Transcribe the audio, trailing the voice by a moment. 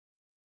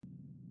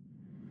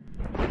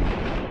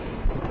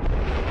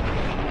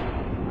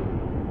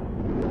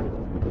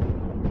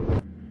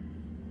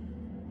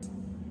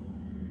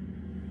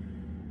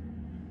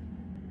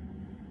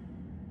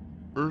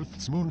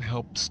Earth's moon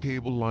helped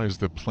stabilize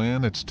the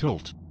planet's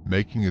tilt,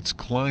 making its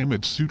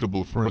climate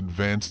suitable for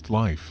advanced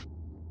life.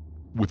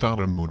 Without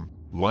a moon,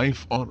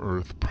 life on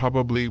Earth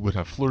probably would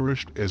have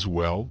flourished as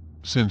well,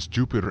 since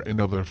Jupiter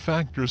and other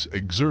factors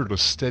exert a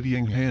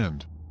steadying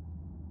hand.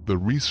 The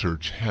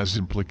research has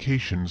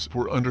implications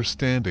for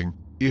understanding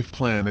if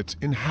planets'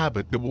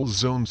 inhabitable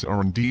zones are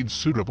indeed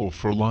suitable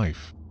for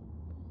life.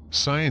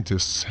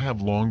 Scientists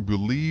have long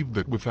believed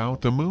that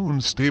without the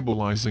moon's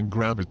stabilizing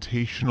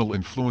gravitational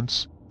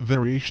influence,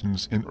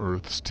 variations in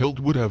Earth's tilt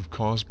would have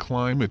caused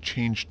climate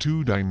change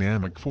too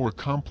dynamic for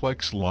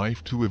complex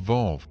life to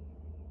evolve.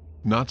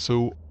 Not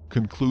so,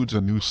 concludes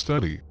a new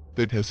study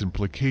that has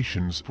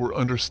implications for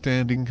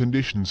understanding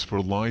conditions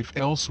for life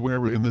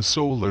elsewhere in the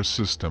solar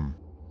system.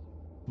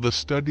 The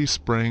study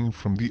sprang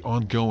from the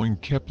ongoing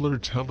Kepler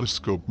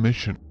telescope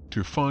mission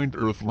to find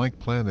Earth-like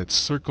planets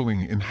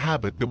circling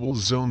inhabitable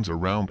zones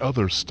around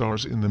other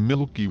stars in the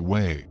Milky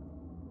Way.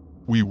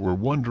 We were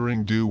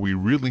wondering, do we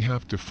really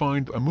have to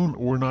find a moon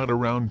or not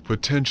around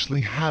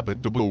potentially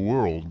habitable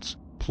worlds?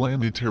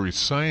 Planetary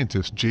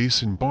scientist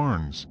Jason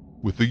Barnes,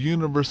 with the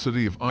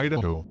University of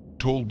Idaho,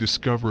 told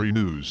Discovery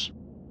News.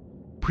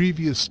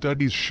 Previous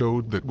studies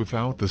showed that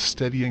without the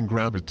steadying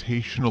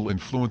gravitational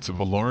influence of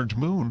a large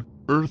moon,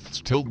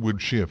 Earth's tilt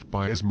would shift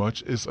by as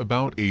much as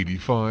about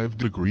 85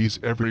 degrees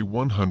every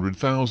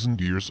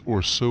 100,000 years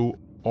or so,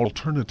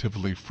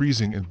 alternatively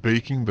freezing and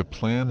baking the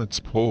planet's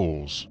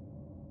poles.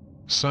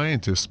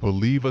 Scientists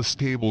believe a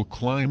stable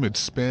climate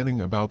spanning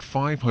about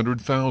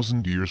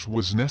 500,000 years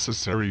was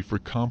necessary for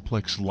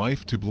complex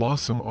life to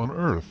blossom on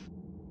Earth.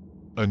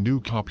 A new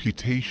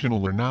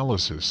computational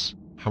analysis,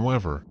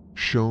 however,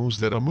 shows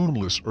that a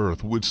moonless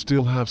Earth would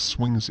still have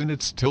swings in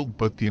its tilt,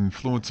 but the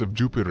influence of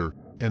Jupiter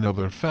and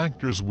other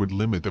factors would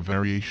limit the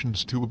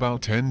variations to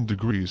about 10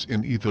 degrees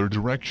in either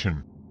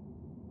direction.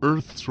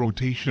 Earth's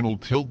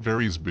rotational tilt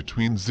varies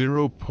between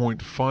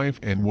 0.5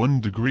 and 1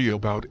 degree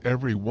about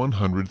every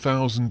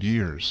 100,000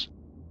 years.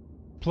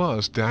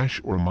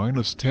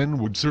 ±10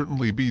 would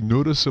certainly be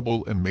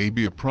noticeable and may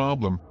be a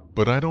problem,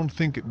 but I don't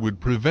think it would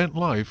prevent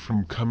life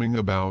from coming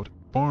about,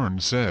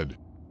 Barnes said.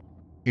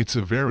 It's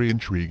a very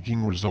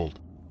intriguing result.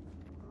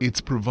 It's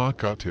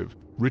provocative,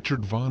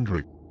 Richard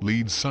Vondrich,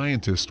 lead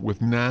scientist with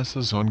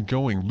NASA's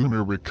ongoing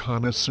Lunar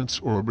Reconnaissance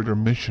Orbiter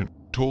mission,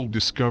 told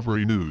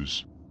Discovery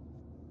News.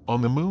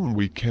 On the moon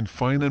we can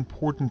find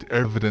important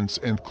evidence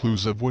and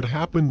clues of what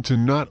happened to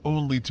not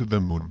only to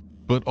the moon,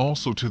 but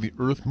also to the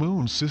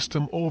Earth-Moon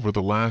system over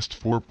the last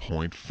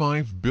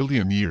 4.5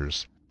 billion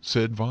years,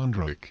 said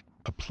Vondrich,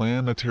 a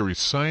planetary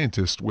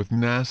scientist with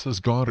NASA's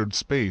Goddard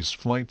Space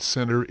Flight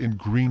Center in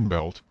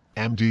Greenbelt,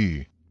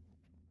 MD.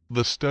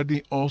 The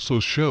study also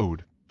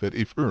showed that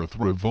if Earth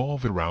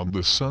revolved around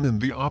the Sun in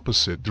the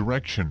opposite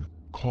direction,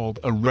 called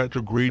a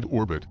retrograde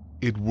orbit,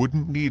 it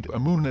wouldn't need a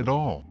moon at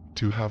all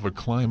to have a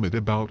climate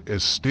about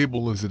as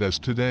stable as it is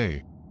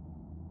today.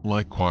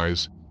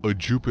 Likewise, a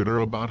Jupiter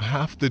about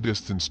half the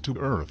distance to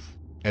Earth,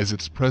 as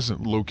its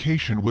present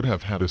location, would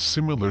have had a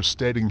similar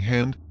steadying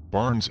hand,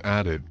 Barnes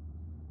added.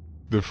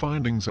 The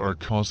findings are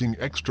causing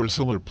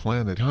extrasolar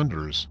planet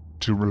hunters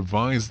to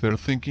revise their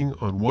thinking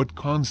on what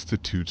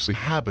constitutes a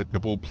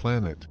habitable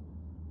planet.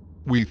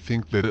 We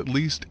think that at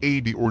least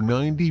 80 or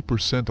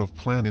 90% of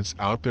planets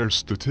out there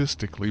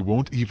statistically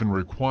won't even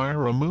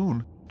require a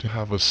moon to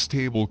have a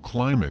stable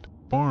climate,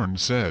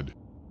 Barnes said.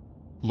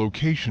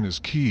 Location is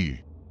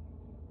key.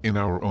 In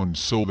our own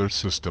solar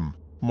system,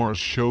 Mars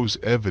shows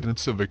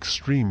evidence of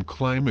extreme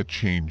climate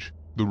change,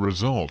 the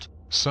result,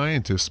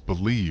 scientists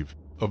believe,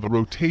 of a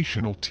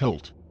rotational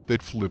tilt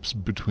that flips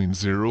between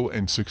 0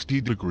 and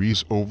 60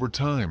 degrees over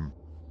time.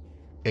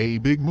 A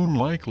big moon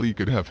likely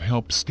could have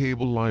helped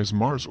stabilize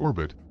Mars'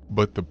 orbit,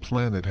 but the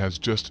planet has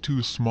just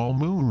 2 small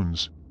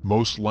moons,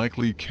 most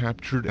likely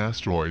captured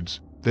asteroids,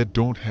 that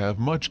don't have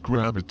much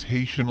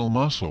gravitational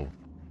muscle.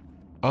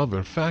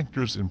 Other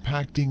factors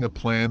impacting a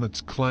planet's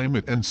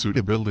climate and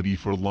suitability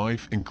for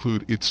life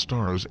include its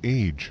star's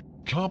age,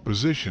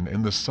 composition,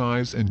 and the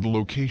size and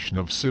location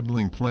of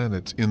sibling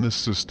planets in the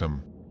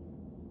system.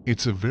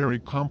 It's a very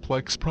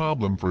complex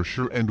problem for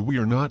sure, and we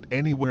are not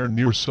anywhere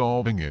near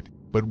solving it,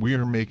 but we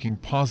are making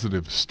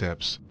positive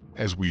steps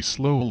as we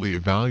slowly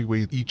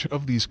evaluate each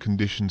of these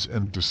conditions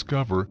and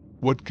discover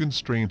what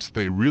constraints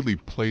they really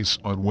place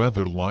on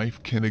whether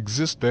life can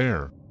exist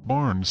there,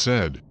 Barnes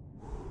said.